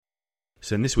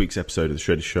So in this week's episode of The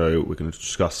Shredder Show, we're going to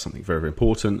discuss something very, very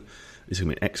important. This is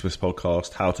going to be an Xmas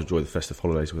podcast, how to enjoy the festive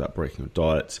holidays without breaking your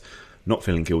diet, not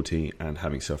feeling guilty, and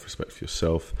having self-respect for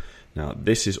yourself. Now,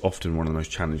 this is often one of the most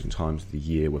challenging times of the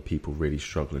year where people really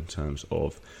struggle in terms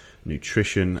of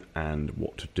nutrition and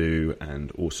what to do,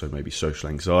 and also maybe social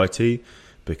anxiety,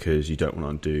 because you don't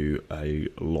want to undo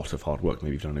a lot of hard work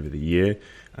maybe you've done over the year.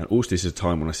 And also this is a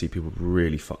time when I see people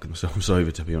really fuck themselves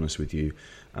over, to be honest with you,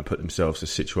 and put themselves in a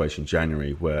situation in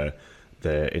January where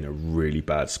they're in a really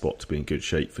bad spot to be in good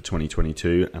shape for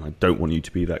 2022. And I don't want you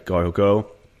to be that guy or girl.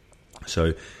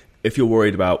 So if you're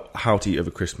worried about how to eat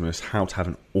over Christmas, how to have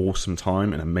an awesome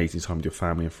time, an amazing time with your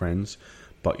family and friends,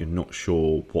 but you're not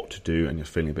sure what to do and you're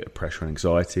feeling a bit of pressure and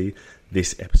anxiety,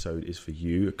 this episode is for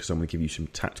you, because I'm going to give you some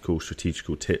tactical,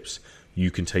 strategical tips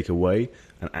you can take away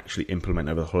and actually implement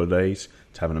over the holidays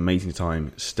to have an amazing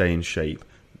time, stay in shape,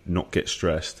 not get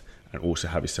stressed, and also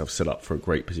have yourself set up for a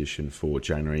great position for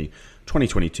January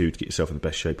 2022 to get yourself in the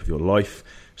best shape of your life.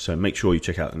 So make sure you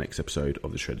check out the next episode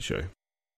of The Shredder Show.